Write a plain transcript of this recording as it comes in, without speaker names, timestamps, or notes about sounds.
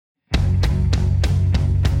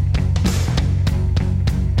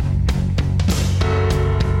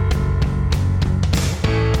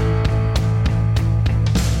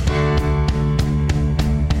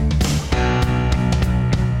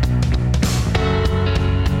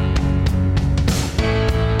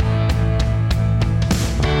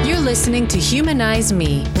listening to Humanize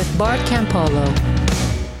Me with Bart Campolo.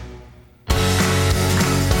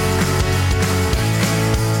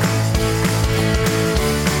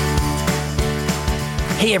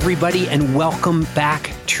 Hey, everybody, and welcome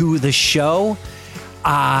back to the show.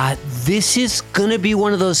 This is going to be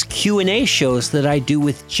one of those Q&A shows that I do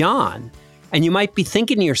with John. And you might be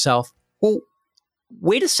thinking to yourself, well,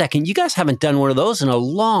 wait a second, you guys haven't done one of those in a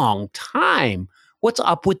long time. What's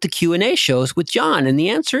up with the Q&A shows with John? And the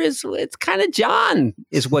answer is, it's kind of John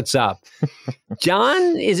is what's up.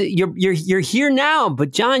 John, you're here now,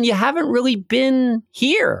 but John, you haven't really been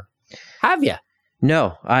here, have you?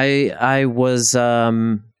 No, I was. Do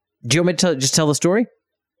you want me to just tell the story?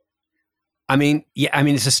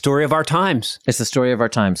 It's a story of our times. It's the story of our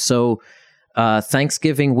times. So,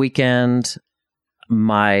 Thanksgiving weekend,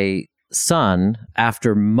 my son,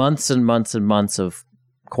 after months and months and months of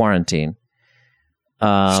quarantine,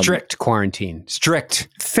 strict quarantine,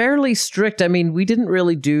 fairly strict. I mean, we didn't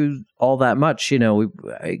really do all that much. You know,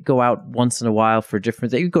 I go out once in a while for different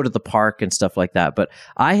things. You go to the park and stuff like that. But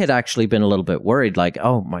I had actually been a little bit worried, like,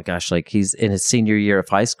 oh my gosh, like he's in his senior year of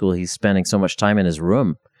high school. He's spending so much time in his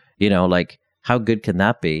room, you know, like how good can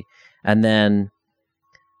that be? And then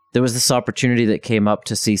there was this opportunity that came up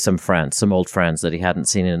to see some friends, some old friends that he hadn't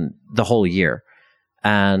seen in the whole year.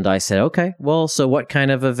 And I said, okay, well, so what kind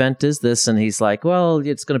of event is this? And he's like, well,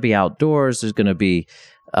 it's going to be outdoors. There's going to be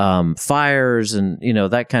fires and, you know,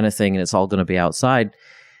 that kind of thing. And it's all going to be outside.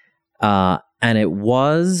 And it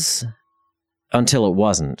was until it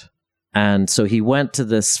wasn't. And so he went to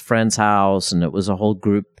this friend's house and it was a whole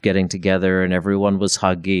group getting together and everyone was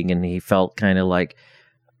hugging. And he felt kind of like,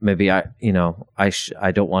 maybe I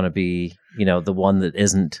don't want to be, you know, the one that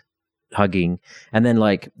isn't hugging. And then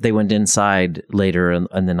like they went inside later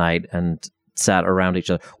in the night and sat around each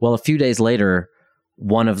other. Well, a few days later,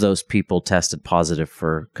 one of those people tested positive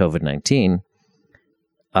for COVID-19.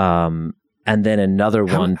 And then another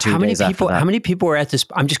one 2 days after that. How many people were at this?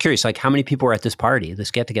 I'm just curious, like how many people were at this party,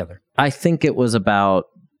 this get together? I think it was about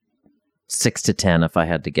 6 to 10 if I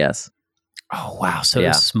had to guess. Oh, wow. So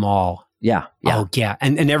it's small. Yeah. Oh, yeah.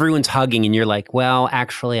 And everyone's hugging and you're like, well,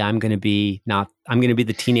 actually, I'm going to be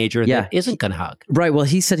the teenager that isn't going to hug. Right. Well,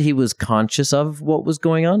 he said he was conscious of what was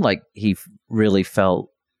going on. Like he really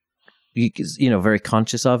felt, you know, very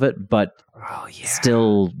conscious of it, but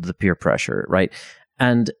still the peer pressure. Right.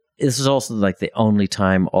 And this is also like the only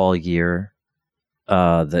time all year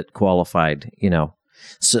that qualified, you know.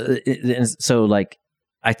 So like,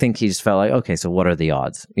 I think he just felt like, okay, so what are the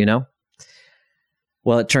odds, you know?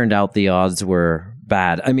 Well, it turned out the odds were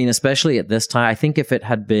bad. I mean, especially at this time, I think if it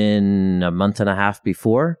had been a month and a half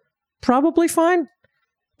before, probably fine.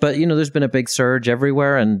 But, you know, there's been a big surge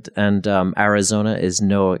everywhere and Arizona is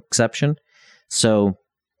no exception. So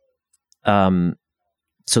then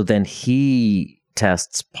he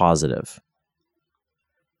tests positive.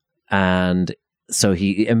 And so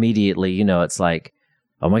he immediately, you know, it's like,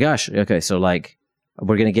 oh my gosh, okay, so like,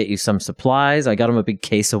 we're going to get you some supplies. I got him a big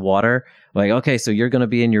case of water. Like, okay, so you're going to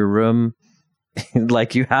be in your room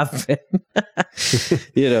like you have been.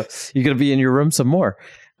 You know, you're going to be in your room some more.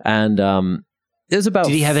 And it was about...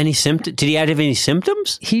 Did he have any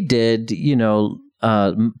symptoms? He did, you know,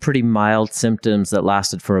 pretty mild symptoms that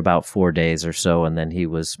lasted for about 4 days or so, and then he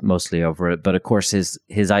was mostly over it. But of course, his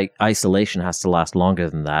isolation has to last longer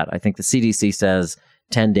than that. I think the CDC says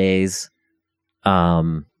 10 days.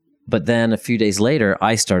 But then a few days later,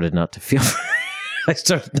 I started not to feel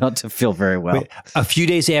very well. Wait, a few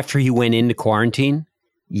days after he went into quarantine?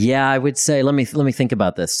 Yeah, I would say. Let me think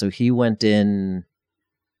about this. So he went in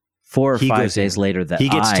 4 or 5 days later. That he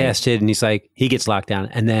gets tested, and he's like, he gets locked down,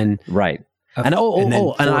 and then right. And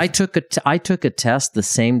I took a test the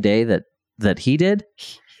same day that he did.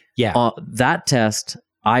 Yeah, that test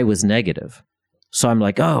I was negative, so I'm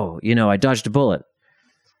like, oh, you know, I dodged a bullet.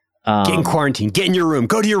 Get in quarantine. Get in your room.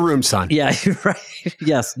 Go to your room, son. Yeah, right.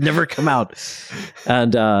 Yes, never come out.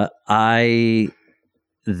 And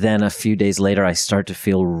then a few days later, I start to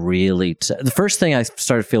feel really... the first thing I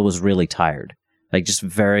started to feel was really tired. Like just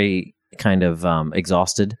very kind of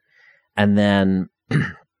exhausted. And then,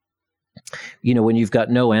 you know, when you've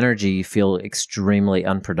got no energy, you feel extremely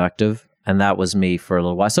unproductive. And that was me for a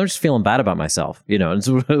little while. So I'm just feeling bad about myself, you know. And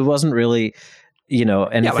so it wasn't really... you know,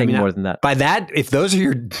 anything more than that. By that, if those are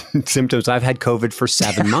your symptoms, I've had COVID for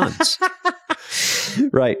 7 months.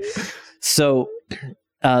 Right. So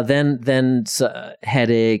then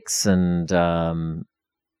headaches and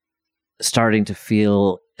starting to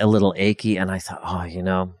feel a little achy. And I thought, oh, you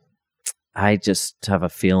know, I just have a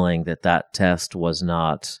feeling that test was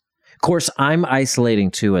not. Of course, I'm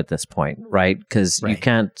isolating too at this point, right? Because you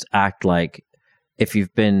can't act like if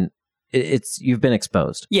you've been you've been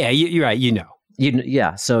exposed. Yeah, you're right.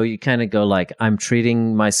 So you kind of go like, I'm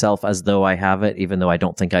treating myself as though I have it, even though I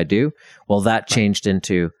don't think I do. Well, that changed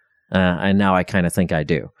into, and now I kind of think I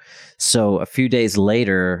do. So a few days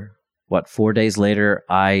later, 4 days later,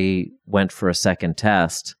 I went for a second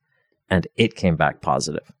test and it came back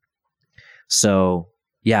positive. So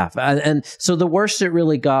yeah. And so the worst it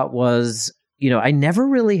really got was, I never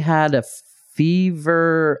really had a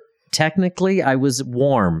fever. Technically, I was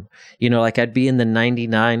warm, like I'd be in the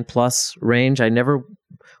 99 plus range. I never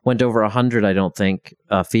went over 100, I don't think,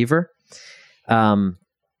 fever. A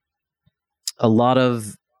lot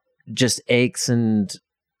of just aches and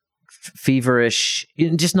feverish,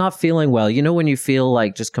 just not feeling well. When you feel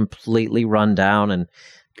like just completely run down and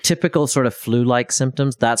typical sort of flu-like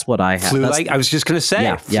symptoms, that's what I had. I was just going to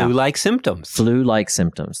say, flu-like symptoms. Flu-like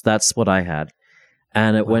symptoms, that's what I had.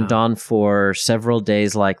 And it went on for several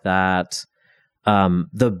days like that.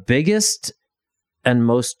 The biggest and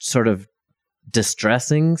most sort of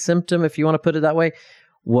distressing symptom, if you want to put it that way,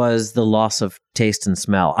 was the loss of taste and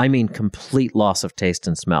smell. I mean, complete loss of taste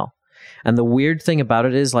and smell. And the weird thing about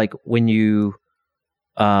it is, like, when you're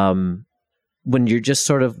just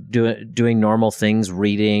sort of doing normal things,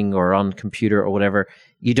 reading or on computer or whatever,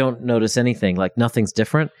 you don't notice anything, like nothing's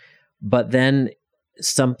different. But then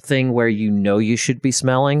something where you should be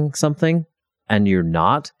smelling something and you're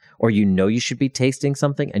not, or you should be tasting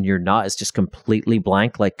something and you're not, it's just completely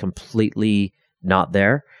blank, like completely not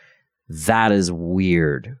there. That is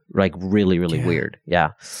weird, like really, really weird.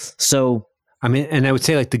 Yeah. So I mean, and I would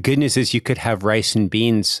say, like, the good news is you could have rice and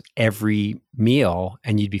beans every meal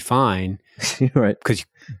and you'd be fine. Right.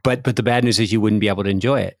 But the bad news is you wouldn't be able to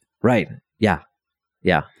enjoy it. Right. Yeah.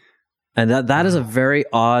 Yeah. And that is a very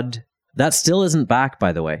odd. That still isn't back,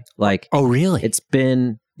 by the way. Like, oh, really? It's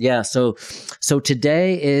been, yeah. So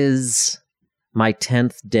today is my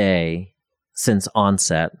 10th day since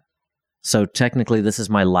onset. So technically, this is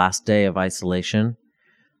my last day of isolation.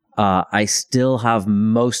 I still have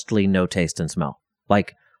mostly no taste and smell.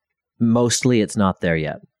 Like, mostly it's not there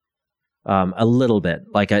yet. A little bit.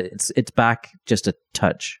 Like, it's back just a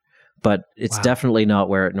touch, but it's definitely not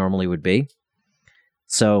where it normally would be.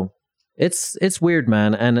 So it's weird,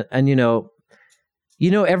 man. And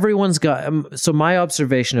everyone's got, so my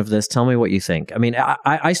observation of this, tell me what you think. I mean,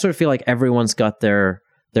 I sort of feel like everyone's got their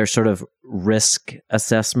sort of risk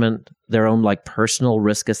assessment, their own like personal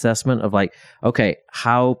risk assessment of like, okay,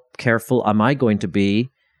 how careful am I going to be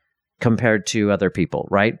compared to other people,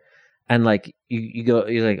 right? And like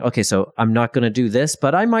you're like, okay, so I'm not going to do this,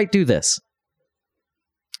 but I might do this.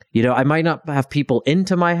 I might not have people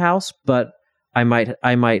into my house, but I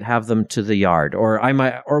might have them to the yard, or I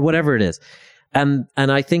might, or whatever it is. And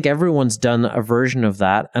I think everyone's done a version of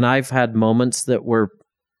that. And I've had moments that were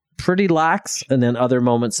pretty lax, and then other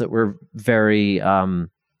moments that were very,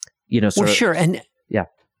 sure. And yeah.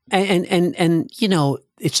 And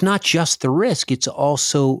it's not just the risk, it's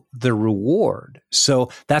also the reward.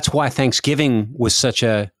 So that's why Thanksgiving was such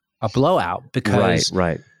a blowout, because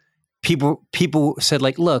right. People said,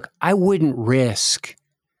 like, look, I wouldn't risk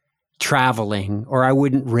traveling, or I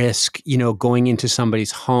wouldn't risk, going into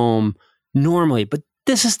somebody's home normally, but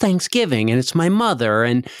this is Thanksgiving and it's my mother.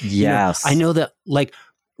 And yes, I know that, like,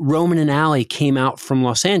 Roman and Allie came out from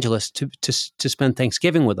Los Angeles to spend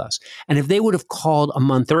Thanksgiving with us. And if they would have called a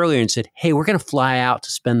month earlier and said, hey, we're going to fly out to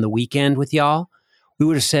spend the weekend with y'all, we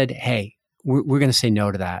would have said, hey, we're going to say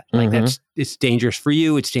no to that. Like, it's dangerous for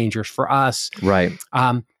you. It's dangerous for us. Right.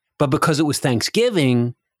 But because it was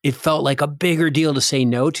Thanksgiving, it felt like a bigger deal to say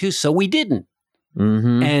no to. So we didn't.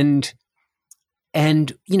 Mm-hmm.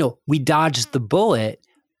 And, we dodged the bullet,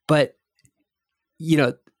 but,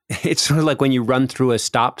 it's sort of like when you run through a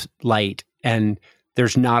stop light and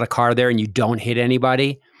there's not a car there and you don't hit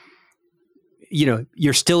anybody,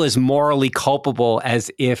 you're still as morally culpable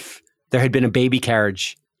as if there had been a baby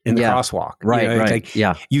carriage in the crosswalk. Right, right. Like,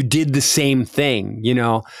 yeah. You did the same thing,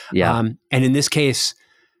 Yeah. And in this case,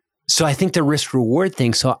 so I think the risk reward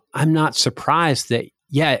thing, so I'm not surprised that,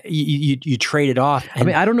 you trade it off. I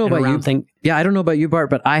mean, I don't know about you. I don't know about you, Bart,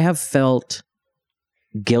 but I have felt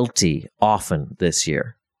guilty often this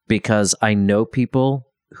year, because I know people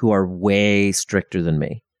who are way stricter than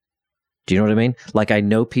me. Do you know what I mean? Like, I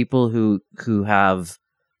know people who have,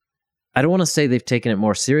 I don't want to say they've taken it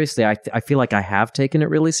more seriously. I feel like I have taken it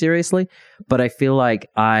really seriously, but I feel like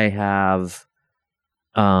I have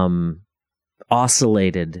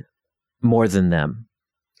oscillated more than them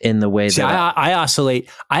in the way that I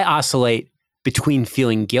oscillate between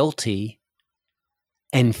feeling guilty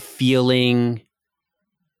and feeling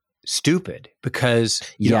stupid because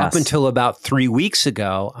up Yes. until about 3 weeks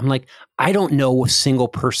ago, I'm like, I don't know a single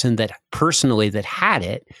person that personally that had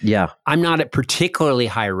it. Yeah. I'm not at particularly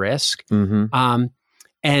high risk. Mm-hmm.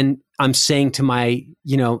 And I'm saying to my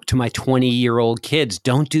 20-year-old kids,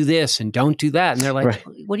 don't do this and don't do that. And they're like, Right.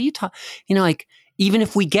 what are you talking? Like, even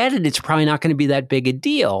if we get it, it's probably not going to be that big a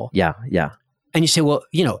deal. Yeah. Yeah. And you say, well,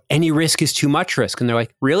 any risk is too much risk. And they're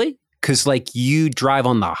like, really? Because like you drive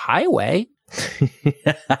on the highway.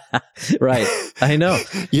 Right. I know.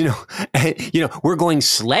 We're going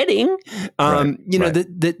sledding. Right.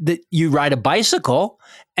 That you ride a bicycle.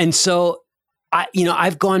 And so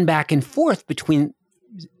I've gone back and forth between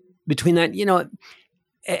that,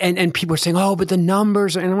 and people are saying, oh, but the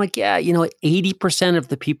numbers, and I'm like, yeah, 80% of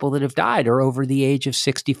the people that have died are over the age of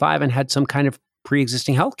 65 and had some kind of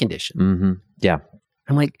pre-existing health condition. Mm-hmm. Yeah.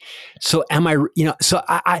 I'm like, so am I,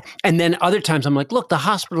 and then other times I'm like, look, the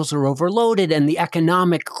hospitals are overloaded and the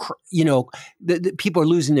economic, the people are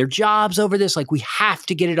losing their jobs over this. Like, we have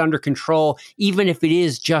to get it under control. Even if it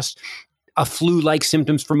is just a flu-like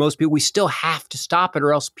symptoms for most people, we still have to stop it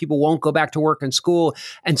or else people won't go back to work and school.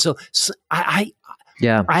 And so I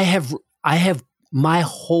have my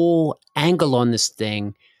whole angle on this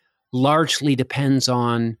thing largely depends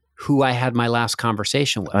on who I had my last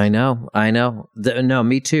conversation with. I know. No,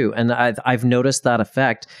 me too. And I've noticed that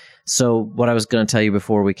effect. So what I was going to tell you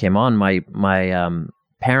before we came on, my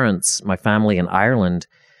parents, my family in Ireland,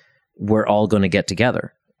 were all going to get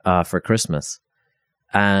together for Christmas.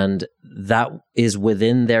 And that is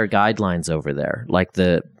within their guidelines over there. Like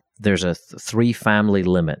there's a 3-family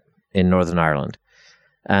limit in Northern Ireland.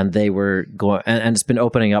 And they were going, and it's been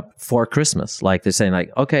opening up for Christmas. Like they're saying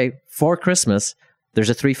like, okay, for Christmas, there's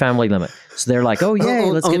a 3-family limit. So they're like, oh, yeah,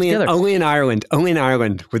 let's get together. Only in Ireland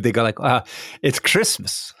would they go like, it's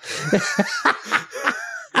Christmas.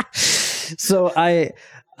 So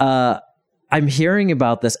I'm hearing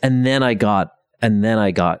about this, and then I got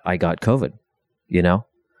COVID,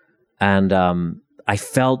 and I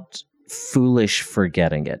felt foolish for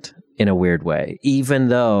getting it in a weird way, even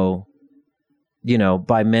though,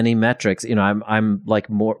 by many metrics, I'm like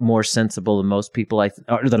more sensible than most people,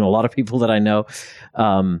 or than a lot of people that I know,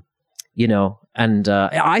 and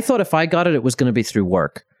I thought if I got it, it was going to be through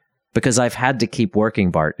work, because I've had to keep working,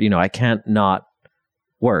 Bart. I can't not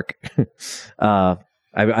work. I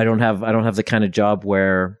don't have the kind of job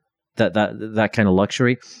where that kind of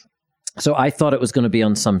luxury. So I thought it was going to be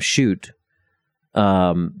on some shoot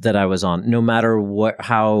that I was on, no matter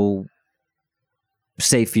how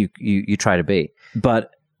safe you try to be.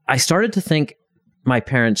 But I started to think my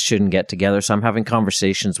parents shouldn't get together, so I'm having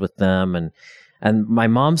conversations with them, and my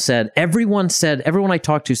mom said everyone I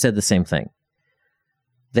talked to said the same thing.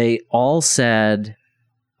 They all said,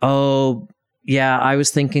 oh yeah, I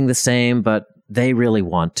was thinking the same, but they really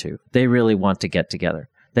want to get together,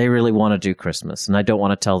 they really want to do Christmas, and I don't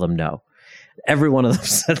want to tell them no. Every one of them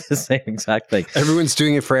said the same exact thing. Everyone's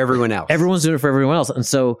doing it for everyone else. And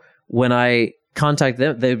so when I contact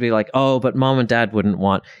them, they'd be like, oh, but mom and dad wouldn't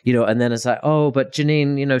want, and then it's like, oh, but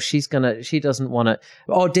Janine, she doesn't want to,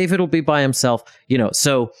 oh, David will be by himself,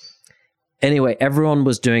 so anyway, everyone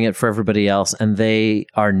was doing it for everybody else, and they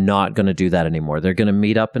are not going to do that anymore. They're going to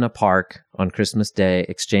meet up in a park on Christmas Day,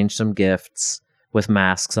 exchange some gifts with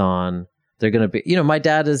masks on. They're going to be, my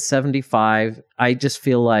dad is 75. I just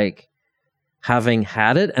feel like, having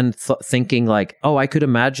had it and thinking like, oh, I could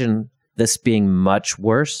imagine this being much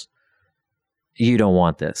worse. You don't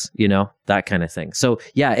want this, that kind of thing. So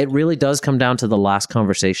yeah, it really does come down to the last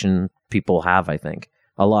conversation people have, I think,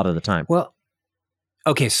 a lot of the time. Well,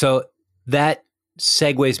 okay. So that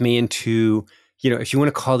segues me into, if you want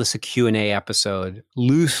to call this a Q&A episode,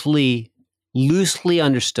 loosely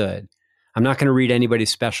understood. I'm not going to read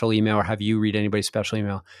anybody's special email or have you read anybody's special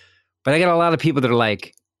email, but I got a lot of people that are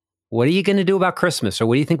like, what are you going to do about Christmas? Or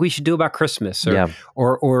what do you think we should do about Christmas?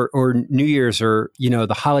 Or New Year's, or,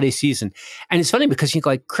 the holiday season. And it's funny because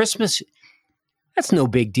like Christmas, that's no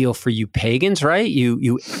big deal for you pagans, right?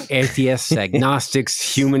 You atheists,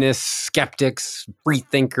 agnostics, humanists, skeptics, free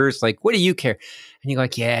thinkers, like, what do you care? And you're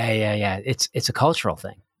like, yeah. It's a cultural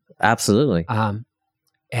thing. Absolutely.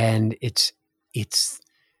 And it's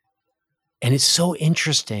so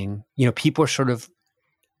interesting. People are sort of,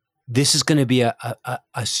 this is going to be a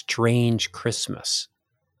strange Christmas.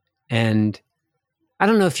 And I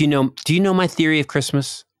don't know if do you know my theory of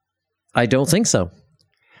Christmas? I don't think so,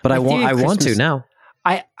 but I want to now.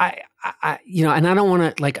 And I don't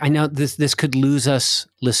want to, like, I know this could lose us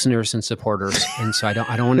listeners and supporters. And so I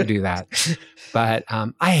don't want to do that, but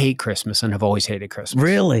I hate Christmas and have always hated Christmas.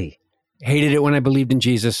 Really? Hated it when I believed in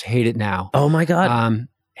Jesus, hate it now. Oh my God.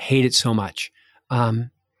 Hate it so much.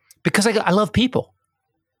 because I love people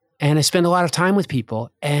and I spend a lot of time with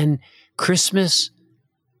people, and Christmas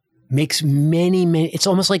makes many, it's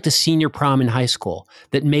almost like the senior prom in high school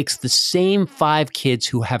that makes the same 5 kids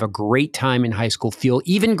who have a great time in high school feel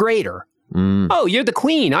even greater. Oh, you're the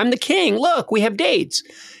queen. I'm the king. Look, we have dates.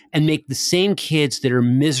 And make the same kids that are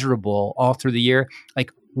miserable all through the year,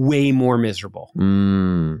 like way more miserable.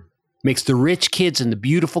 Makes the rich kids and the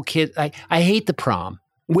beautiful kids. I hate the prom.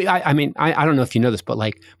 I mean, I don't know if you know this, but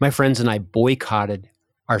like my friends and I boycotted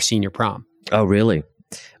our senior prom. Oh, really?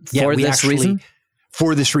 For this reason?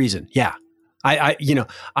 For this reason, yeah.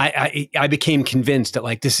 I became convinced that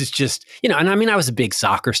like this is just, and I mean I was a big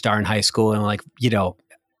soccer star in high school, and like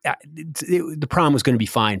the prom was going to be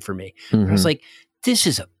fine for me. I was like, this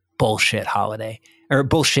is a bullshit holiday or a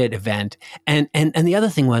bullshit event, and the other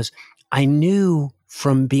thing was I knew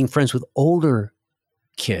from being friends with older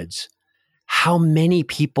kids how many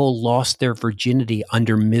people lost their virginity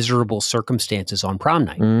under miserable circumstances on prom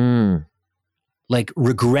night. Like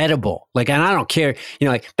regrettable, like, and I don't care,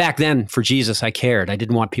 like back then for Jesus, I cared. I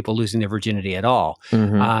didn't want people losing their virginity at all.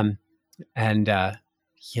 We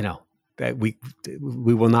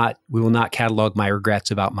will not catalog my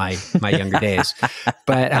regrets about my younger days,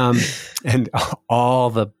 but, and all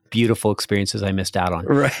the beautiful experiences I missed out on.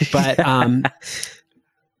 Right.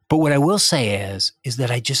 But what I will say is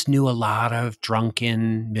that I just knew a lot of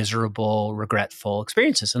drunken, miserable, regretful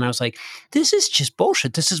experiences. And I was like, this is just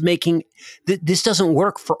bullshit. This is this doesn't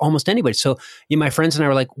work for almost anybody. So my friends and I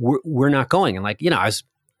were like, we're not going. And like, I was,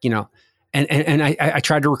 and I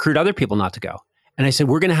tried to recruit other people not to go. And I said,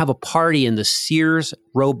 we're going to have a party in the Sears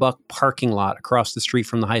Roebuck parking lot across the street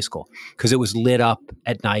from the high school because it was lit up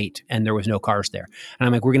at night and there was no cars there. And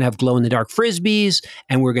I'm like, we're going to have glow in the dark Frisbees,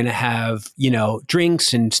 and we're going to have,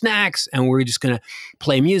 drinks and snacks, and we're just going to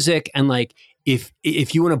play music. And like, if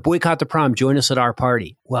you want to boycott the prom, join us at our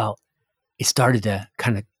party. Well, it started to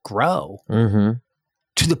kind of grow to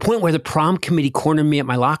the point where the prom committee cornered me at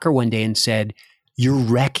my locker one day and said, "You're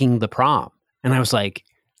wrecking the prom." And I was like,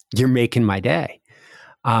 "You're making my day."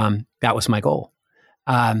 That was my goal.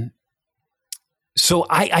 So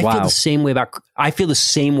I feel the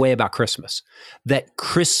same way about Christmas, that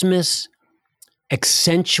Christmas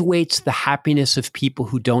accentuates the happiness of people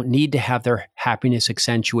who don't need to have their happiness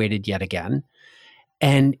accentuated yet again,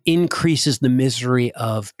 and increases the misery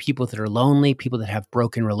of people that are lonely, people that have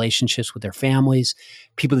broken relationships with their families,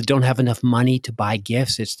 people that don't have enough money to buy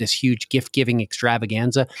gifts. It's this huge gift-giving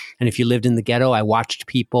extravaganza. And if you lived in the ghetto, I watched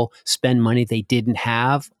people spend money they didn't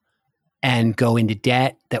have and go into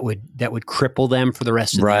debt that would cripple them for the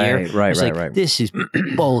rest of the year. Right. This is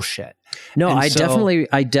bullshit. No, I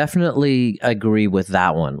definitely agree with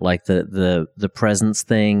that one. Like the presents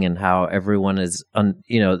thing, and how everyone is,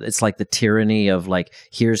 it's like the tyranny of like,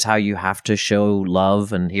 here's how you have to show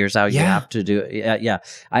love, and here's how you have to do it. Yeah.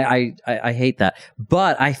 I hate that,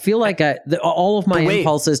 but I feel like all of my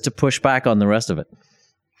impulse is to push back on the rest of it.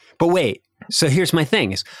 But wait, so here's my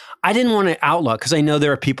thing: is I didn't want to outlaw, because I know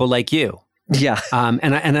there are people like you. Yeah.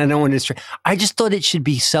 And I don't want to. I just thought it should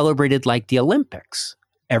be celebrated like the Olympics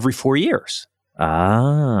every 4 years.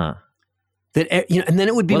 And then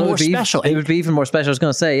it would be more special. It would be even more special. I was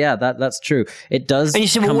going to say, yeah, that's true. It does. And you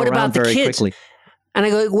said, well, what about the kids? Quickly. And I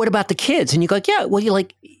go, what about the kids? And you go, like, yeah, well,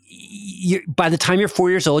 by the time you're 4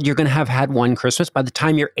 years old, you're going to have had one Christmas. By the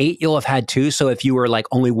time you're 8, you'll have had 2. So if you were like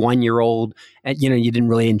only 1 year old and, you didn't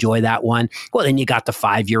really enjoy that one, well, then you got the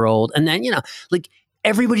 5-year-old. And then, like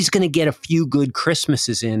everybody's going to get a few good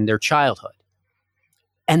Christmases in their childhood.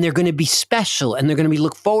 And they're going to be special, and they're going to be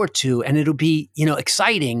looked forward to, and it'll be,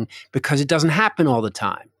 exciting because it doesn't happen all the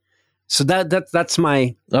time. So that's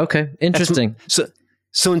my... Okay, interesting.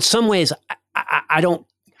 So in some ways, I don't,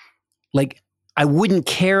 like, I wouldn't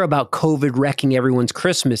care about COVID wrecking everyone's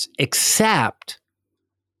Christmas, except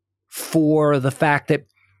for the fact that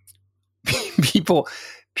people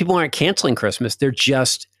aren't canceling Christmas. They're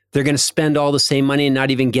going to spend all the same money and not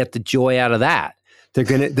even get the joy out of that. They're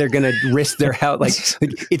gonna risk their health. Like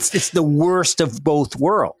it's the worst of both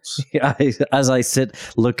worlds. Yeah, as I sit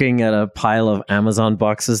looking at a pile of Amazon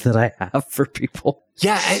boxes that I have for people.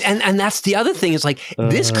 Yeah, and that's the other thing is like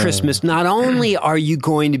this Christmas, not only are you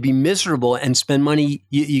going to be miserable and spend money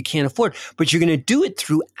you can't afford, but you're going to do it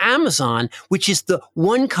through Amazon, which is the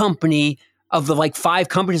one company of the like 5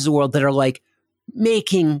 companies in the world that are like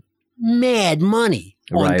making mad money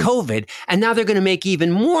on COVID, and now they're going to make even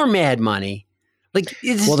more mad money. Like,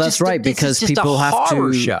 that's right, because people have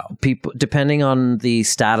to people, depending on the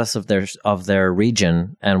status of their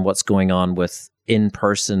region and what's going on with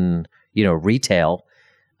in-person, retail,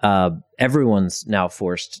 everyone's now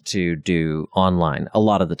forced to do online a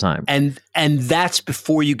lot of the time. And that's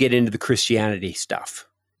before you get into the Christianity stuff.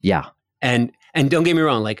 Yeah. And don't get me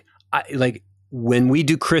wrong, like when we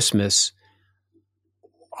do Christmas,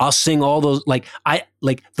 I'll sing all those, like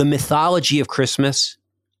the mythology of Christmas,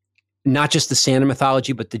 not just the Santa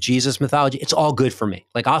mythology, but the Jesus mythology. It's all good for me.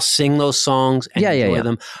 Like I'll sing those songs and enjoy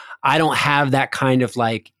them. I don't have that kind of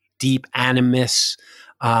like deep animus,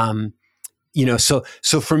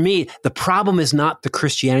 so for me, the problem is not the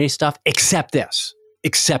Christianity stuff, except this.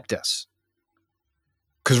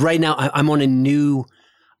 Because right now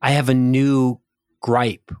I have a new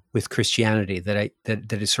gripe with Christianity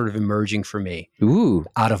that is sort of emerging for me. Ooh.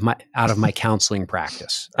 out of my counseling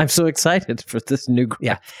practice. I'm so excited for this new gripe.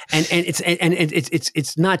 Yeah. And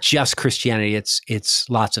it's not just Christianity, it's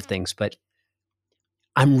lots of things, but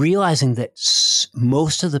I'm realizing that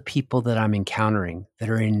most of the people that I'm encountering that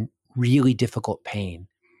are in really difficult pain,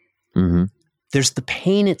 mm-hmm. there's the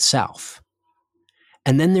pain itself,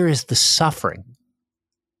 and then there is the suffering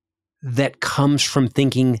that comes from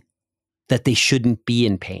thinking that they shouldn't be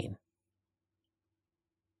in pain.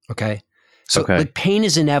 Okay? So like pain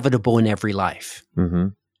is inevitable in every life. Mm-hmm.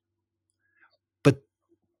 But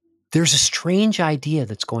there's a strange idea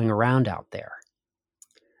that's going around out there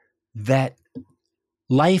that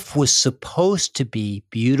life was supposed to be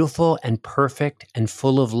beautiful and perfect and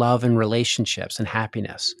full of love and relationships and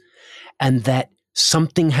happiness, and that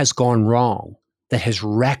something has gone wrong that has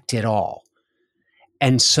wrecked it all.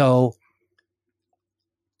 And so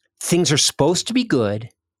things are supposed to be good,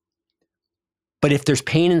 but if there's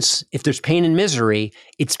pain and misery,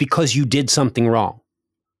 it's because you did something wrong.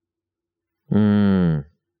 Mm.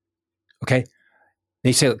 Okay?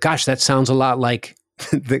 They say, "Gosh, that sounds a lot like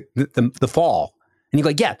the fall." And you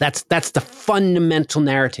go, yeah, that's the fundamental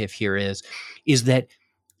narrative here is that,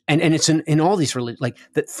 and it's in all these religions, like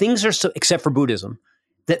that things are so, except for Buddhism,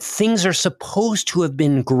 that things are supposed to have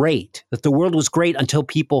been great, that the world was great until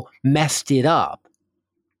people messed it up.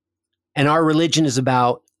 And our religion is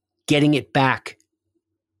about getting it back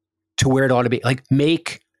to where it ought to be, like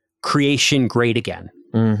make creation great again.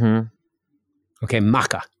 Mm-hmm. Okay,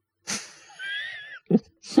 Makkah.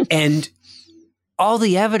 And all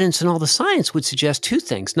the evidence and all the science would suggest two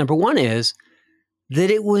things. Number one is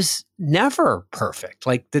that it was never perfect.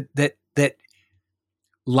 Like that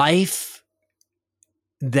life,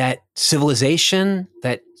 that civilization,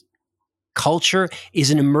 that culture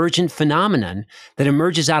is an emergent phenomenon that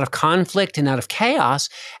emerges out of conflict and out of chaos.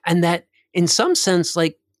 And that in some sense,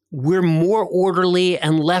 like we're more orderly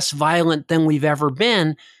and less violent than we've ever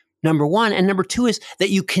been, number one. And number two is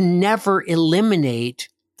that you can never eliminate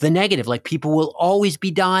the negative. Like people will always be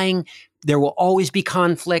dying. There will always be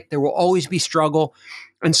conflict. There will always be struggle.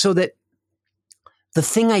 And so that the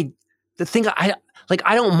thing I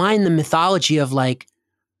don't mind the mythology of like,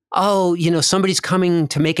 oh, somebody's coming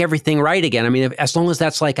to make everything right again. I mean, as long as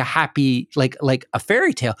that's like a happy, like a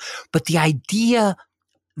fairy tale, but the idea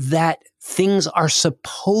that things are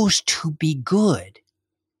supposed to be good,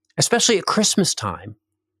 especially at Christmas time,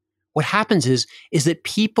 what happens is that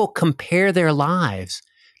people compare their lives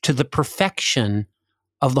to the perfection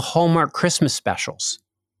of the Hallmark Christmas specials.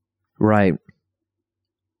 Right.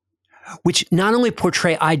 Which not only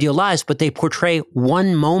portray ideal lives, but they portray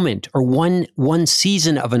one moment or one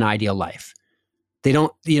season of an ideal life. They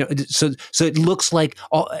don't, so it looks like,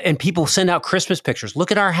 and people send out Christmas pictures.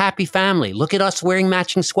 Look at our happy family. Look at us wearing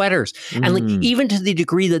matching sweaters. Mm. And like, even to the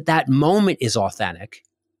degree that moment is authentic,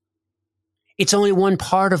 it's only one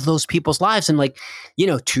part of those people's lives. And like,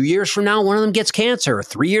 2 years from now, one of them gets cancer. Or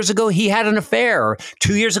 3 years ago, he had an affair. Or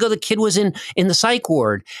 2 years ago, the kid was in the psych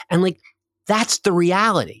ward. And like, that's the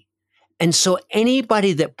reality. And so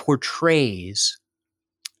anybody that portrays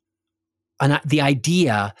the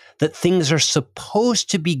idea that things are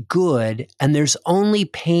supposed to be good and there's only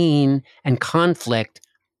pain and conflict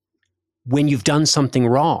when you've done something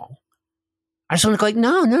wrong, I just want to go like,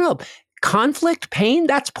 no. Conflict, pain,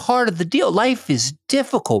 that's part of the deal. Life is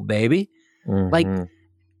difficult, baby. Mm-hmm. Like,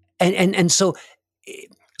 and so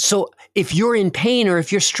if you're in pain or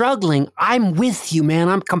if you're struggling, I'm with you, man.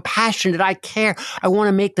 I'm compassionate. I care. I want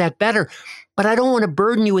to make that better. But I don't want to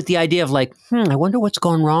burden you with the idea of like, I wonder what's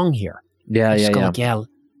going wrong here. Yeah. Like,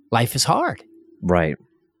 life is hard. Right.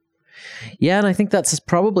 Yeah, and I think that's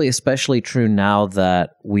probably especially true now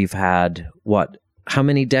that we've had, how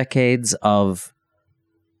many decades of,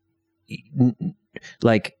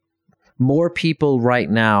 like, more people right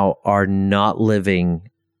now are not living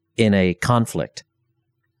in a conflict,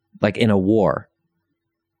 like in a war,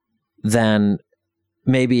 than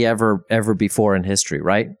maybe ever before in history,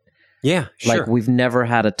 right? Yeah, sure. Like we've never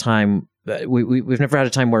had a time we've never had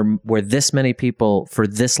a time where this many people for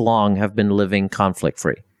this long have been living conflict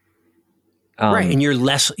free. Right, and you're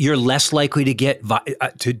less likely to get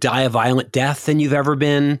to die a violent death than you've ever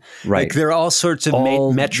been. Right, like there are all sorts of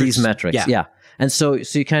metrics. These metrics, yeah. And so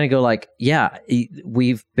you kind of go like, yeah,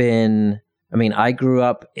 we've been. I mean, I grew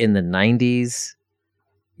up in the 90s.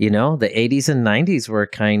 The 80s and 90s were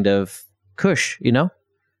kind of cush.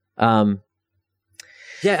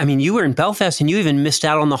 Yeah, I mean, you were in Belfast, and you even missed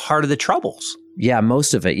out on the heart of the Troubles. Yeah,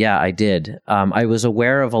 most of it. Yeah, I did. I was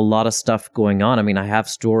aware of a lot of stuff going on. I mean, I have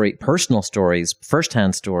personal stories,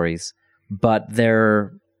 firsthand stories, but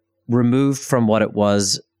they're removed from what it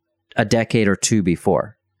was a decade or two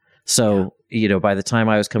before. So, by the time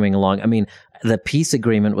I was coming along, I mean, the peace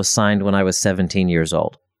agreement was signed when I was 17 years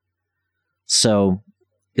old. So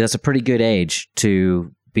that's a pretty good age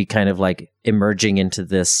to be kind of like emerging into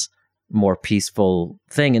this more peaceful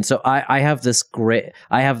thing. And so I have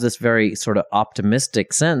this very sort of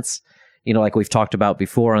optimistic sense, like we've talked about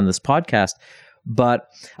before on this podcast. But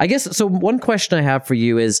I guess, so one question I have for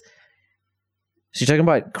you is, so you're talking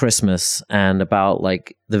about Christmas and about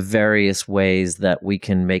like the various ways that we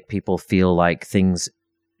can make people feel like things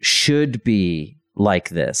should be like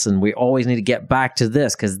this. And we always need to get back to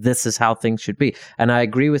this because this is how things should be. And I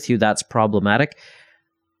agree with you, that's problematic.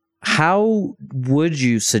 How would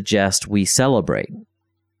you suggest we celebrate?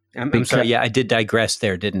 I'm sorry. Yeah, I did digress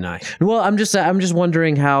there, didn't I? Well, I'm just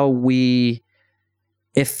wondering how we,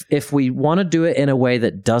 if we want to do it in a way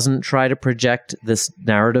that doesn't try to project this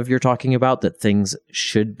narrative you're talking about, that things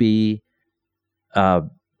should be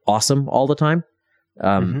awesome all the time,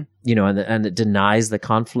 and it denies the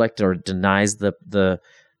conflict or denies the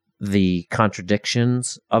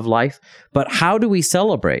contradictions of life. But how do we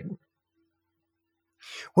celebrate?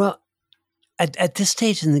 Well, at this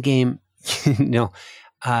stage in the game, the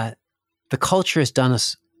culture has done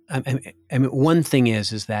us. I mean, one thing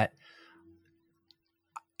is that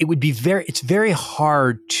it's very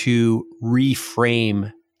hard to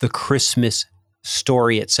reframe the Christmas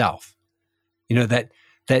story itself. That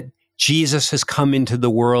Jesus has come into the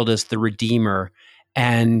world as the Redeemer,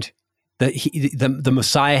 and the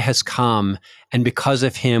Messiah has come, and because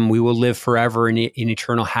of him, we will live forever in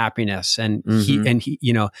eternal happiness. And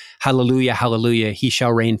he, hallelujah, hallelujah, he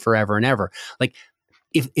shall reign forever and ever. Like,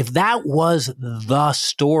 if that was the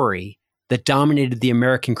story that dominated the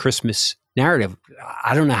American Christmas narrative,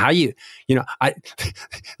 I don't know how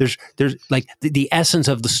there's like the essence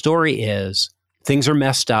of the story is things are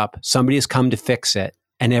messed up, somebody has come to fix it,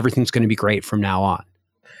 and everything's going to be great from now on.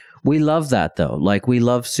 We love that, though. Like, we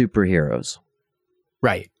love superheroes.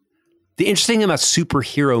 Right. The interesting thing about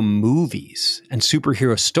superhero movies and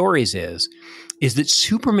superhero stories is that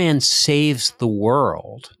Superman saves the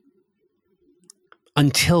world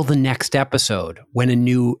until the next episode when a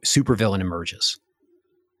new supervillain emerges.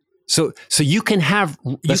 So you can have...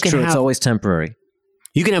 It's always temporary.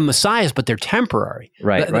 You can have messiahs, but they're temporary.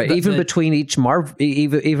 Right. Even between each Marvel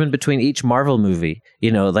movie,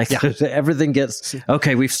 everything gets,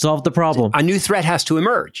 okay, we've solved the problem. A new threat has to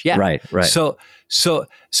emerge. Yeah. Right. But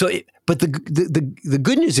the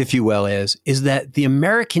good news, if you will, is that the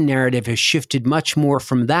American narrative has shifted much more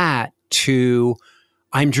from that to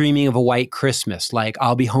I'm dreaming of a white Christmas, like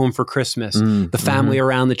I'll be home for Christmas, the family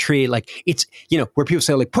around the tree. Like it's, where people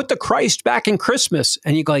say like, put the Christ back in Christmas.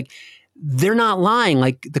 And you go like, they're not lying.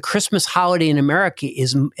 Like the Christmas holiday in America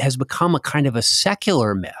has become a kind of a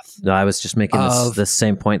secular myth. No, I was just making the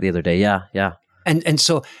same point the other day. Yeah. And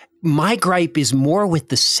so my gripe is more with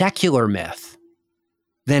the secular myth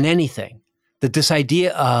than anything. That this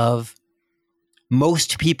idea of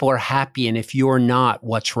most people are happy, and if you're not,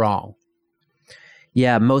 what's wrong?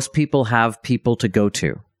 Yeah, most people have people to go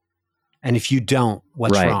to. And if you don't,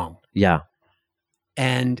 what's wrong? Yeah.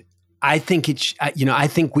 And I think I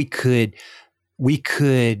think we could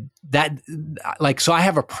that, like, so I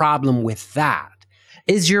have a problem with that.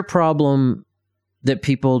 Is your problem that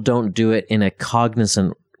people don't do it in a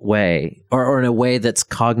cognizant way or in a way that's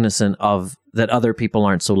cognizant of that other people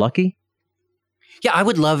aren't so lucky? Yeah, I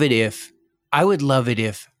would love it if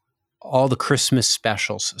all the Christmas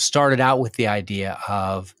specials started out with the idea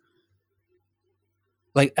of,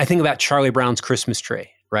 like, I think about Charlie Brown's Christmas tree,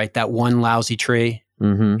 right? That one lousy tree.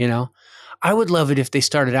 Mm-hmm. I would love it if they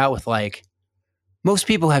started out with like, most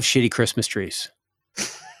people have shitty Christmas trees.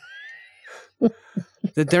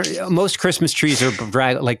 Most Christmas trees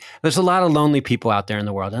are like, there's a lot of lonely people out there in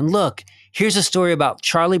the world. And look, here's a story about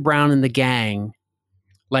Charlie Brown and the gang,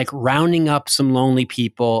 like rounding up some lonely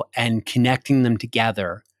people and connecting them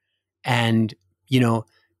together, and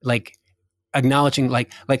like acknowledging,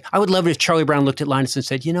 like I would love it if Charlie Brown looked at Linus and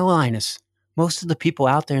said, Linus, most of the people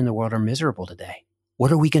out there in the world are miserable today.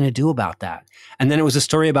 What are we going to do about that? And then it was a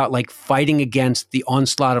story about like fighting against the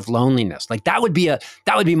onslaught of loneliness. Like that would be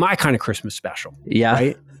my kind of Christmas special. Yeah.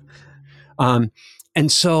 Right.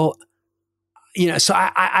 And so, so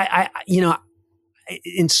I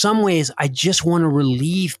in some ways, I just want to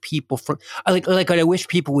relieve people from like what I wish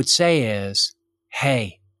people would say is,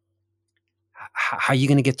 hey, how are you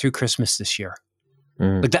going to get through Christmas this year?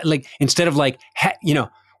 Like that, like instead of like, hey,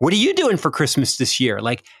 what are you doing for Christmas this year?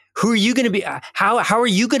 Like, who are you going to be? How are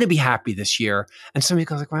you going to be happy this year? And somebody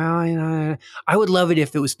goes like, well, I would love it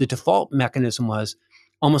if it was the default mechanism was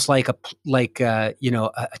almost like a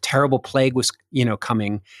terrible plague was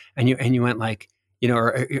coming, and you went like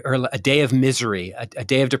or a day of misery, a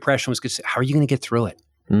day of depression was good. How are you going to get through it?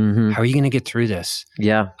 Mm-hmm. How are you going to get through this?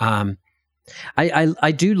 Yeah.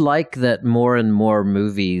 I do like that more and more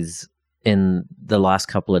movies in the last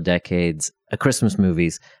couple of decades, Christmas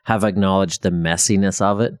movies, have acknowledged the messiness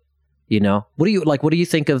of it. What do you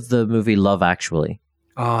think of the movie Love Actually?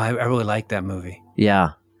 Oh, I really like that movie.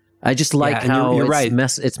 Yeah. I just like how you're it's right.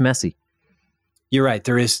 It's messy. You're right.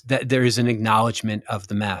 There is an acknowledgement of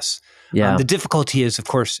the mess. Yeah. The difficulty is, of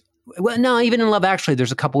course, well, no, even in Love Actually,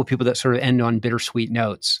 there's a couple of people that sort of end on bittersweet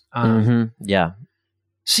notes. Yeah.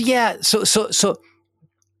 So yeah. So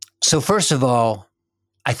first of all,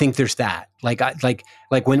 I think there's that. Like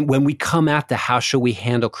when we come at the how shall we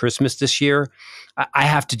handle Christmas this year, I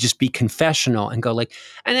have to just be confessional and go like,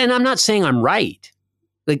 and I'm not saying I'm right.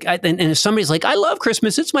 Like, and if somebody's like, I love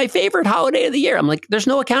Christmas, it's my favorite holiday of the year. I'm like, there's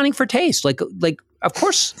no accounting for taste. Like, of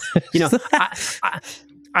course,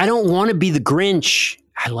 I don't want to be the Grinch.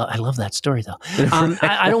 I love that story though.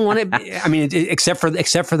 I don't want to. I mean, except for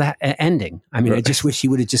the ending. I mean, I just wish he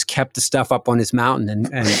would have just kept the stuff up on his mountain,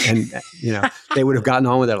 and they would have gotten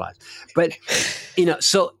on with their lives. But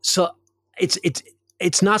so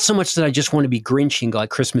it's not so much that I just want to be Grinchy and go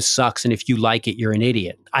like Christmas sucks, and if you like it, you're an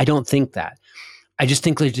idiot. I don't think that. I just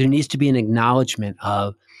think that there needs to be an acknowledgement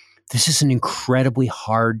of this is an incredibly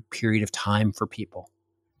hard period of time for people.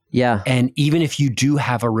 Yeah. And even if you do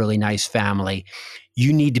have a really nice family,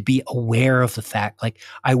 you need to be aware of the fact, like,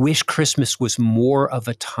 I wish Christmas was more of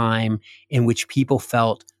a time in which people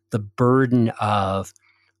felt the burden of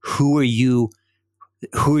who are you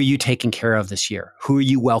taking care of this year? Who are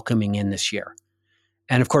you welcoming in this year?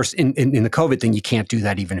 And of course, in the COVID thing, you can't do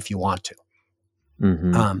that even if you want to.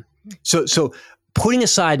 Mm-hmm. So putting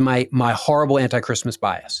aside my horrible anti-Christmas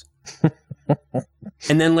bias,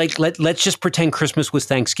 and then like let's just pretend Christmas was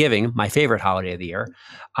Thanksgiving, my favorite holiday of the year,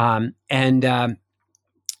 and that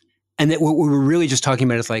what we were really just talking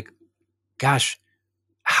about is like, gosh,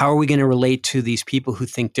 how are we going to relate to these people who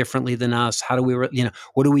think differently than us? How do we,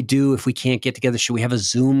 what do we do if we can't get together? Should we have a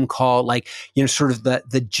Zoom call? Like, sort of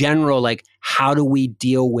the general, like, how do we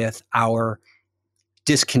deal with our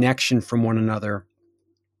disconnection from one another?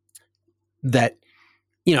 That,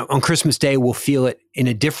 on Christmas Day, we'll feel it in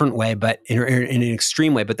a different way, but in an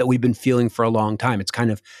extreme way, but that we've been feeling for a long time. It's kind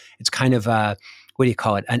of what do you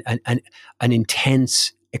call it? An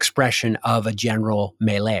intense expression of a general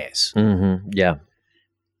malaise. Mm-hmm. Yeah.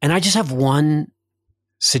 And I just have one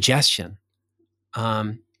suggestion.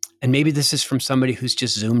 And maybe this is from somebody who's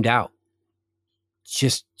just zoomed out,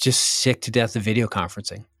 just sick to death of video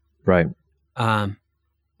conferencing. Right. I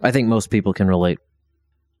think most people can relate.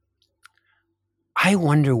 I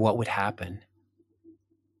wonder what would happen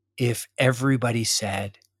if everybody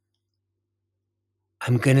said,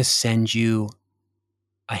 I'm going to send you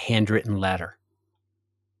a handwritten letter.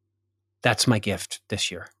 That's my gift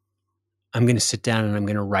this year. I'm going to sit down and I'm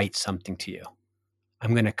going to write something to you.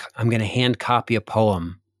 I'm going to hand copy a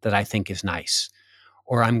poem that I think is nice,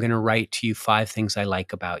 or I'm going to write to you 5 things I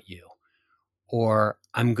like about you, or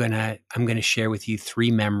I'm going to share with you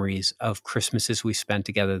 3 memories of Christmases we spent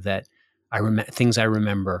together that things I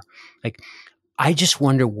remember. Like, I just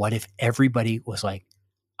wonder what if everybody was like,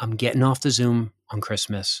 I'm getting off the Zoom on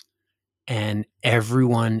Christmas, and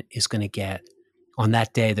everyone is going to get, on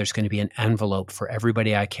that day, there's going to be an envelope for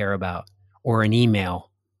everybody I care about, or an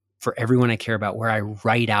email for everyone I care about, where I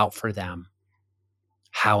write out for them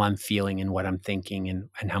how I'm feeling and what I'm thinking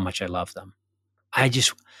and how much I love them.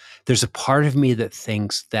 There's a part of me that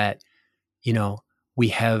thinks that, we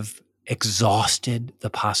have exhausted the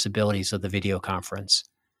possibilities of the video conference,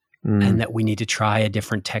 and that we need to try a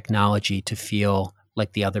different technology to feel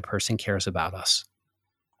like the other person cares about us.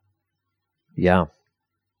 Yeah.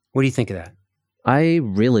 What do you think of that? I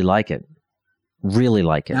really like it. Really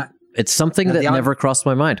like it. It's something that never crossed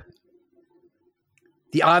my mind.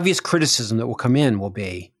 The obvious criticism that will come in will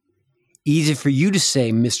be, easy for you to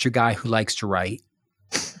say, Mr. Guy who likes to write.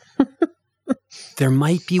 there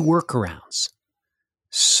might be workarounds.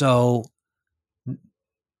 So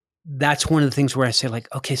that's one of the things where I say, like,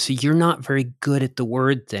 okay, so you're not very good at the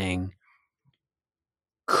word thing.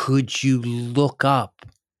 Could you look up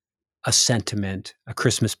a sentiment, a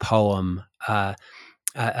Christmas poem, a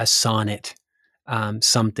sonnet,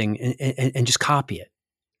 something, and just copy it,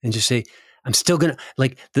 and just say, I'm still gonna,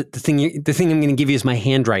 like, the thing I'm gonna give you is my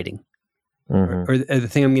handwriting, or the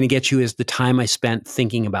thing I'm gonna get you is the time I spent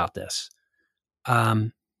thinking about this. I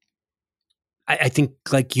think,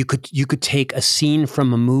 like, you could take a scene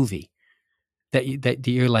from a movie that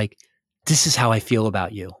you're like, this is how I feel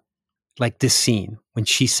about you, like this scene when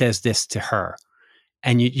she says this to her,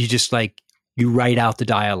 and you just, like, you write out the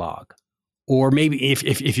dialogue, or maybe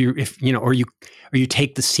if you know, or you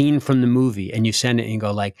take the scene from the movie and you send it and you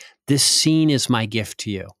go, like, this scene is my gift to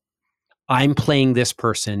you. I'm playing this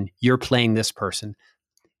person, you're playing this person.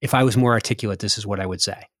 If I was more articulate, this is what I would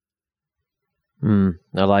say.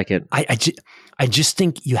 I like it. I just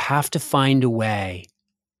think you have to find a way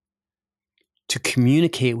to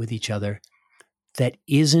communicate with each other that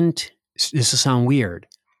isn't, this will sound weird,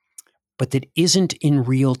 but that isn't in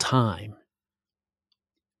real time.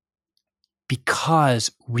 Because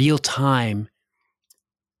real time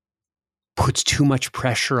puts too much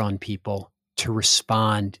pressure on people to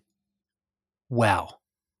respond well.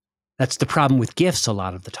 That's the problem with gifts a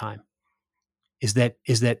lot of the time, is that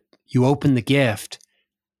you open the gift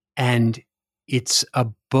and it's a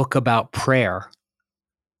book about prayer,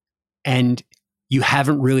 and you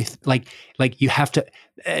haven't really, like you have to,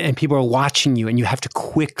 and people are watching you, and you have to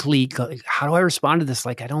quickly go, how do I respond to this?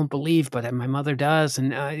 Like, I don't believe, but my mother does.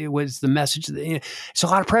 And it was the message. It's a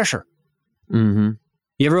lot of pressure. Mm-hmm.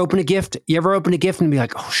 You ever open a gift and be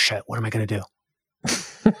like, oh shit, what am I going to do?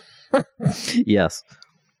 Yes.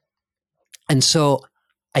 And so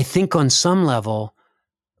I think on some level,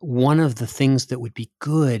 one of the things that would be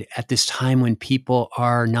good at this time when people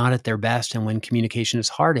are not at their best and when communication is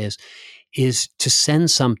hard is to send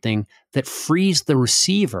something that frees the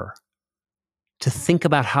receiver to think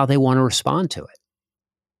about how they want to respond to it.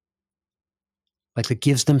 Like, that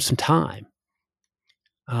gives them some time.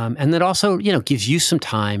 And that also, gives you some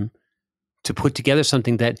time to put together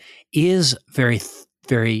something that is very,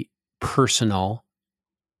 very personal,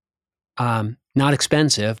 not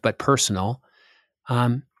expensive, but personal.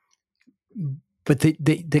 But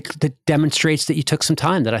that demonstrates that you took some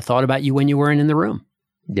time, that I thought about you when you weren't in the room.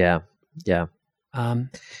 Yeah. Yeah.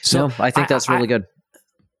 So no, I think that's really good.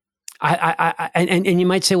 And you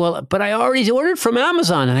might say, well, but I already ordered from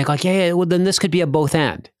Amazon. And I go, yeah, well, then this could be a both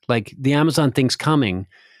and. Like, the Amazon thing's coming.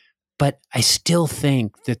 But I still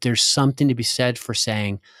think that there's something to be said for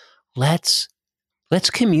saying, let's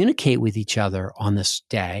communicate with each other on this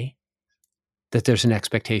day, that there's an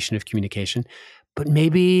expectation of communication, but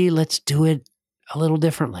maybe let's do it a little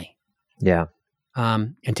differently. Yeah.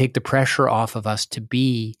 And take the pressure off of us to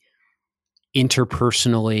be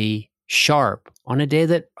interpersonally sharp on a day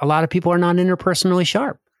that a lot of people are not interpersonally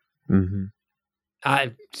sharp. Mm-hmm.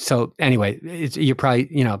 So anyway, you're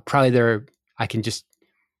probably there. I can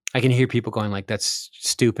hear people going, like, that's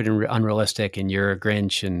stupid and unrealistic, and you're a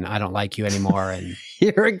Grinch, and I don't like you anymore, and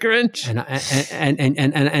you're a Grinch, and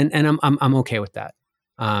I'm okay with that.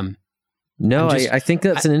 No, I think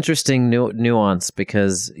that's an interesting nuance,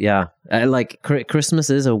 because, Christmas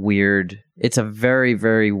is it's a very,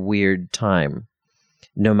 very weird time,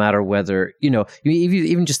 no matter whether, you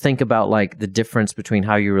even just think about, like, the difference between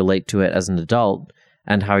how you relate to it as an adult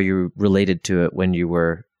and how you related to it when you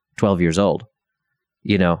were 12 years old,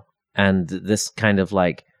 and this kind of,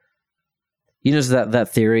 like, that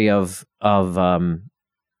theory of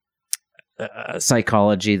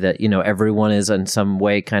psychology that, everyone is in some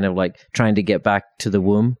way kind of, like, trying to get back to the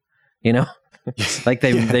womb, like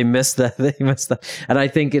they miss that. And I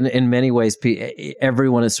think in many ways,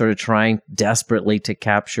 everyone is sort of trying desperately to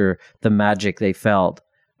capture the magic they felt,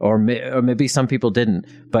 or maybe some people didn't,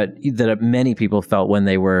 but that many people felt when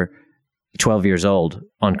they were 12 years old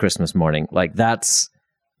on Christmas morning. Like, that's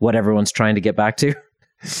what everyone's trying to get back to,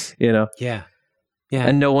 Yeah.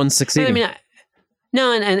 And no one's succeeding.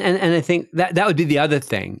 No, and I think that would be the other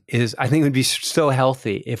thing, is I think it would be so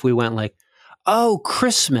healthy if we went like, oh,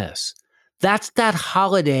 Christmas, that's that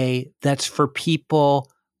holiday that's for people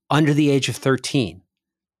under the age of 13.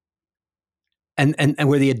 And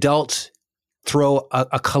where the adults throw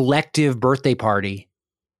a collective birthday party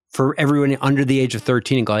for everyone under the age of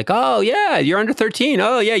 13 and go, like, oh yeah, you're under 13.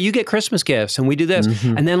 Oh yeah, you get Christmas gifts, and we do this.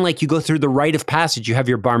 Mm-hmm. And then, like, you go through the rite of passage, you have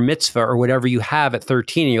your bar mitzvah or whatever you have at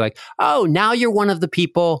 13, and you're like, oh, now you're one of the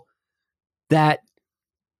people that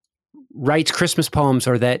writes Christmas poems,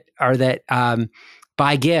 or that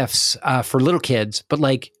buy gifts for little kids, but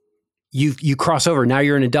like you cross over. Now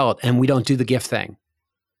you're an adult, and we don't do the gift thing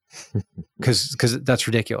because that's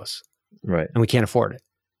ridiculous, Right. and we can't afford it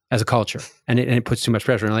as a culture, and it puts too much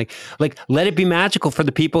pressure. And like let it be magical for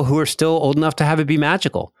the people who are still old enough to have it be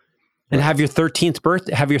magical. And have your 13th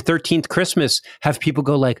birthday, have your 13th Christmas, have people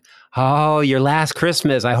go like, oh, your last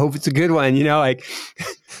Christmas. I hope it's a good one. You know, like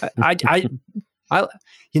I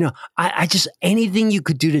just, anything you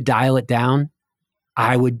could do to dial it down,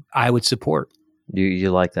 I would support.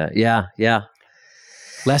 You like that? Yeah. Yeah.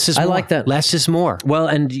 Less is more. I like that. Less is more. Well,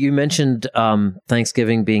 and you mentioned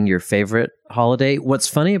Thanksgiving being your favorite holiday. What's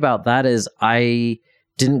funny about that is I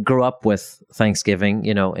didn't grow up with Thanksgiving.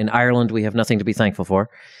 You know, in Ireland, we have nothing to be thankful for.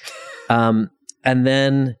 And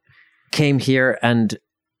then came here and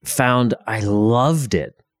found I loved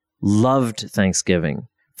it. Loved Thanksgiving.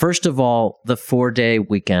 First of all, the 4-day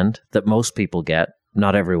weekend that most people get,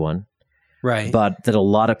 not everyone, right? But that a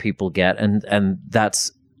lot of people get, and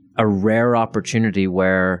that's a rare opportunity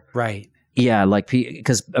where, right? Yeah, like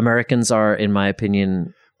because Americans are, in my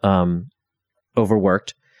opinion,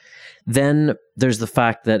 overworked. Then there's the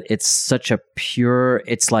fact that it's such a pure.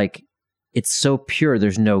 It's so pure.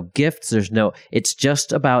 There's no gifts. It's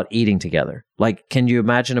just about eating together. Like, can you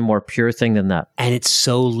imagine a more pure thing than that? And it's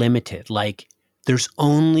so limited. Like, there's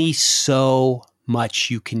only so much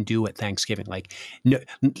you can do at Thanksgiving. Like, no,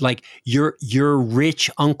 like your rich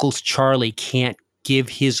Uncle's Charlie can't give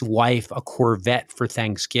his wife a Corvette for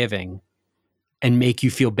Thanksgiving and make you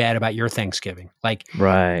feel bad about your Thanksgiving. Like,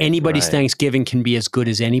 anybody's Thanksgiving can be as good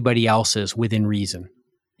as anybody else's within reason.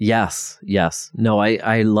 Yes. No,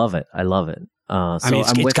 I love it. I love it.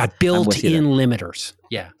 It's got built-in limiters.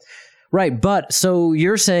 Yeah. Right. But so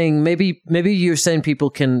you're saying maybe you're saying people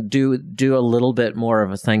can do a little bit more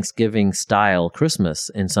of a Thanksgiving style Christmas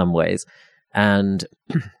in some ways, and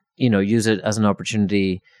use it as an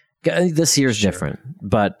opportunity. This year's different,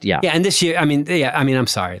 but yeah. Yeah, and this year, I'm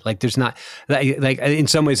sorry. Like, there's not like in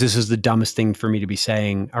some ways this is the dumbest thing for me to be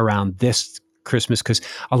saying around this Christmas, because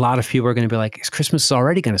a lot of people are going to be like, Christmas is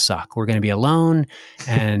already going to suck. We're going to be alone,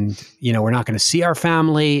 and we're not going to see our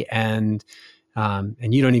family, and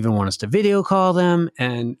you don't even want us to video call them,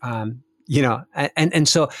 and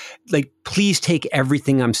so like, please take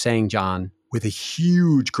everything I'm saying, John, with a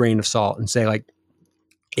huge grain of salt, and say, like,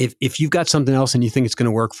 if you've got something else and you think it's going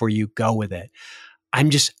to work for you, go with it. I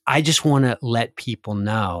just want to let people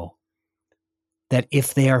know that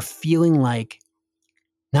if they are feeling like,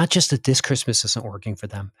 not just that this Christmas isn't working for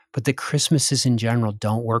them, but that Christmases in general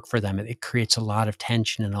don't work for them. It creates a lot of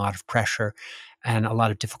tension and a lot of pressure and a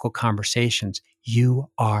lot of difficult conversations. You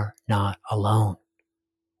are not alone.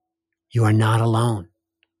 You are not alone.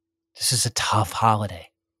 This is a tough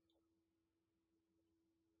holiday.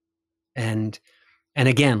 And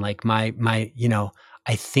again, like my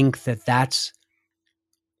I think that's,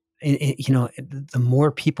 the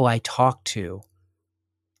more people I talk to,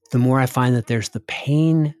 the more I find that there's the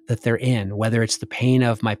pain that they're in, whether it's the pain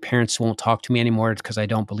of my parents won't talk to me anymore because I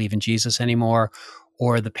don't believe in Jesus anymore,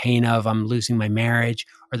 or the pain of I'm losing my marriage,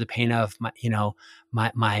 or the pain of my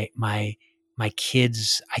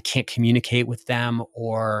kids, I can't communicate with them,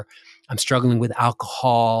 or I'm struggling with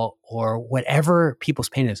alcohol, or whatever people's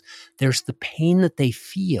pain is. There's the pain that they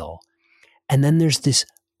feel, and then there's this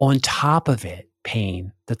on top of it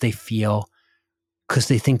pain that they feel because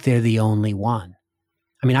they think they're the only one.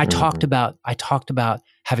 I mean, I talked about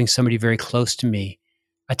having somebody very close to me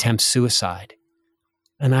attempt suicide.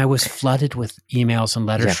 And I was flooded with emails and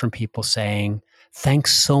letters from people saying,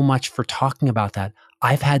 thanks so much for talking about that.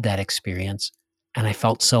 I've had that experience and I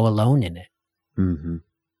felt so alone in it. Mm-hmm.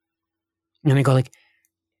 And I go like,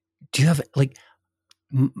 do you have like,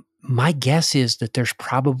 my guess is that there's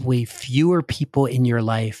probably fewer people in your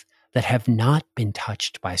life that have not been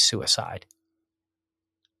touched by suicide.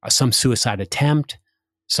 Some suicide attempt,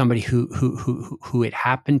 somebody who it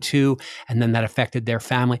happened to, and then that affected their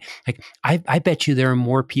family. Like, I bet you there are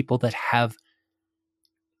more people that have,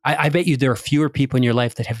 I bet you there are fewer people in your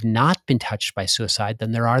life that have not been touched by suicide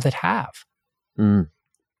than there are that have. Mm.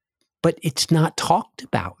 But it's not talked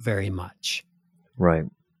about very much. Right.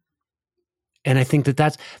 And I think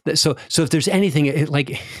that's so if there's anything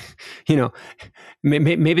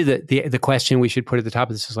maybe the question we should put at the top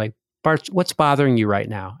of this is like, Bart, what's bothering you right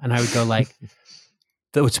now? And I would go like,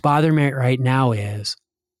 what's bothering me right now is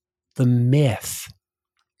the myth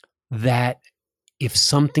that if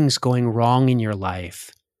something's going wrong in your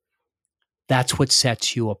life, that's what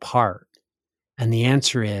sets you apart. And the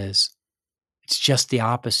answer is, it's just the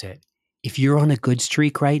opposite. If you're on a good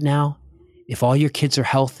streak right now, if all your kids are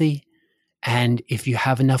healthy, and if you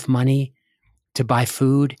have enough money to buy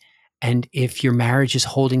food, And if your marriage is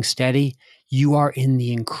holding steady, you are in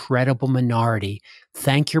the incredible minority.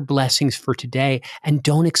 Thank your blessings for today and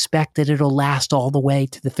don't expect that it'll last all the way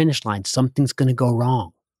to the finish line. Something's going to go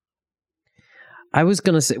wrong. I was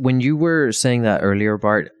going to say, when you were saying that earlier,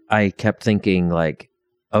 Bart, I kept thinking like,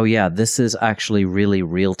 oh yeah, this is actually really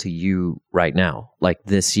real to you right now. Like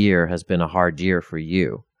this year has been a hard year for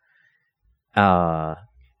you. And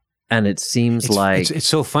it seems it's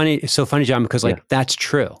so funny. It's so funny, John, because that's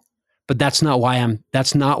true. But that's not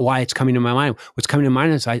why it's coming to my mind. What's coming to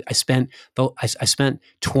mind is I spent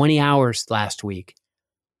 20 hours last week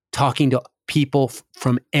talking to people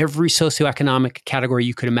from every socioeconomic category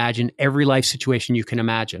you could imagine, every life situation you can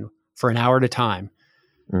imagine, for an hour at a time.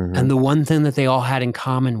 Mm-hmm. And the one thing that they all had in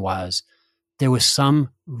common was there was some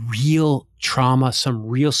real trauma, some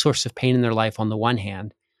real source of pain in their life on the one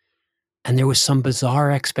hand, and there was some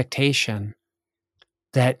bizarre expectation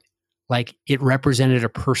that like it represented a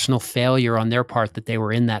personal failure on their part that they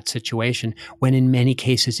were in that situation, when in many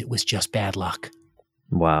cases it was just bad luck.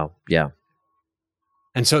 Wow. Yeah.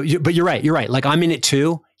 And so, but you're right. Like I'm in it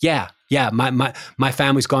too. Yeah. My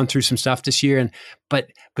family's gone through some stuff this year, but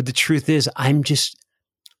the truth is, I'm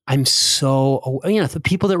so, the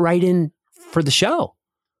people that write in for the show,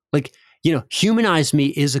 like, Humanize Me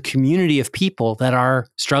is a community of people that are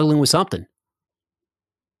struggling with something.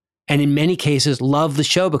 And in many cases, love the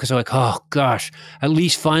show because they're like, oh gosh, at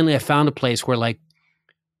least finally I found a place where like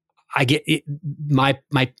I get it, I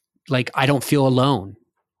don't feel alone,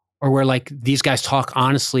 or where like these guys talk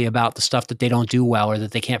honestly about the stuff that they don't do well or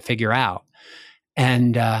that they can't figure out.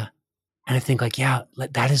 And I think like, yeah,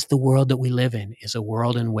 that is the world that we live in, is a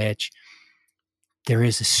world in which there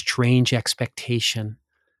is a strange expectation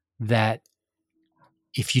that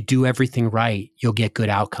if you do everything right, you'll get good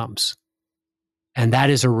outcomes. And that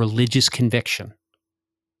is a religious conviction.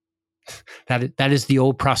 That is the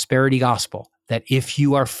old prosperity gospel, that if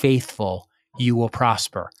you are faithful, you will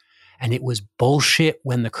prosper. And it was bullshit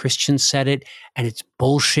when the Christians said it, and it's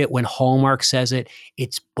bullshit when Hallmark says it.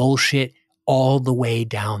 It's bullshit all the way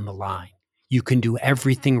down the line. You can do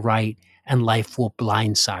everything right, and life will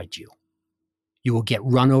blindside you. You will get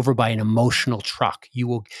run over by an emotional truck.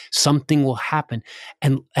 Something will happen,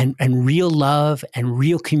 and real love and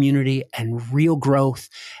real community and real growth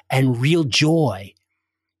and real joy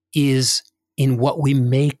is in what we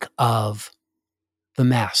make of the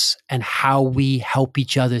mess and how we help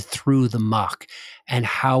each other through the muck and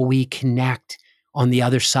how we connect on the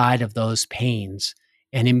other side of those pains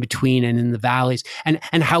and in between and in the valleys, and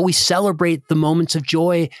how we celebrate the moments of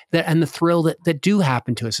joy and the thrill that do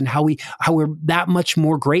happen to us, and how we're that much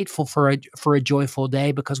more grateful for a joyful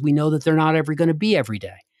day because we know that they're not ever going to be every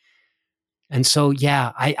day. And so,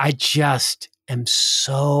 yeah, I just am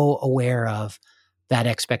so aware of that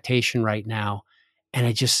expectation right now.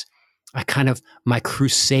 And my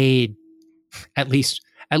crusade, at least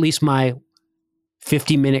my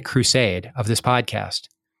 50-minute crusade of this podcast,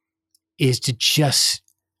 is to just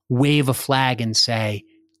wave a flag and say,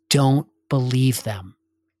 don't believe them.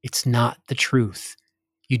 It's not the truth.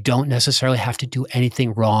 You don't necessarily have to do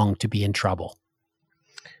anything wrong to be in trouble.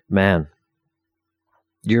 Man,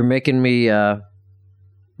 you're making me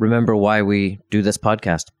remember why we do this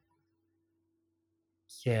podcast.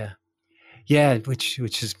 Yeah, which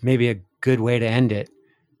is maybe a good way to end it,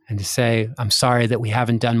 and to say, I'm sorry that we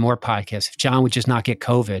haven't done more podcasts. If John would just not get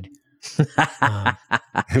COVID,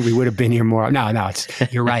 we would have been here more. No,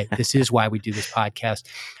 you're right. This is why we do this podcast.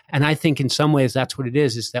 And I think in some ways that's what it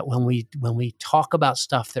is that when we talk about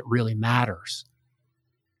stuff that really matters,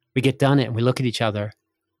 we get done it and we look at each other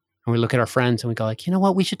and we look at our friends and we go like, you know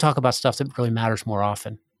what? We should talk about stuff that really matters more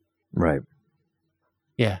often. Right.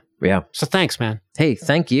 Yeah. So thanks, man. Hey,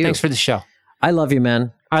 thank you. Thanks for the show. I love you,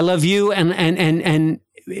 man. I love you. And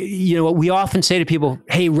we often say to people,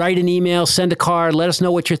 hey, write an email, send a card, let us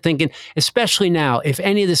know what you're thinking, especially now, if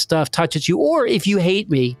any of this stuff touches you, or if you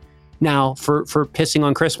hate me now for pissing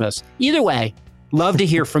on Christmas. Either way, love to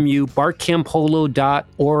hear from you.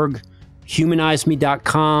 bartcampolo.org,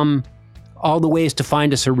 humanizeme.com. All the ways to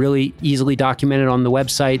find us are really easily documented on the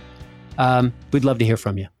website. We'd love to hear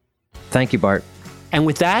from you. Thank you, Bart. And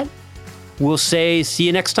with that, we'll say see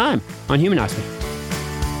you next time on Humanize Me.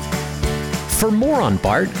 For more on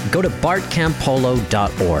Bart, go to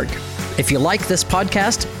bartcampolo.org. If you like this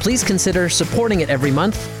podcast, please consider supporting it every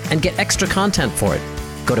month and get extra content for it.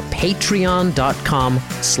 Go to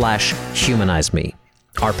patreon.com/humanize me.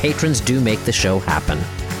 Our patrons do make the show happen.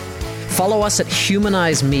 Follow us at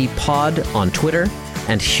Humanize Me Pod on Twitter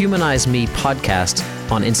and Humanize Me Podcast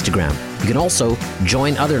on Instagram. You can also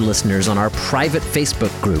join other listeners on our private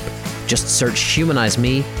Facebook group. Just search Humanize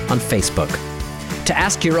Me on Facebook. To To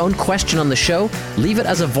ask your own question on the show, leave it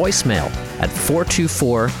as a voicemail at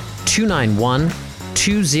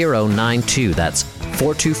 424-291-2092. That's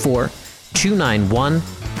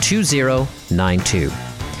 424-291-2092.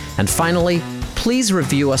 And finally, please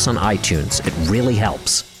review us on iTunes. It really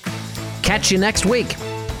helps. Catch you next week.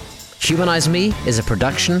 Humanize Me is a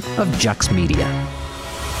production of Jux Media.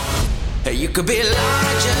 You could be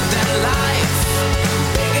larger than life,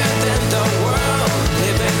 bigger than the world,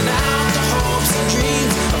 living out the hopes and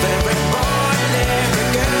dreams of every boy and every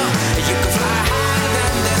girl. You could fly higher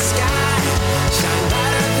than the sky, shine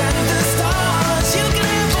brighter than the stars. You can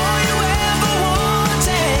live all you ever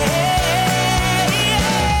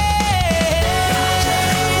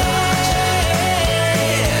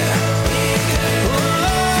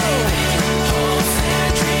hopes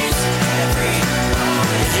and dreams, every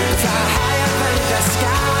boy. You can fly higher than the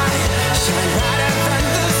sky, shine brighter than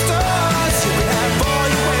the stars. You can have all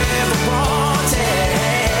you ever wanted.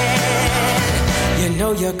 You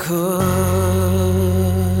know you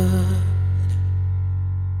could.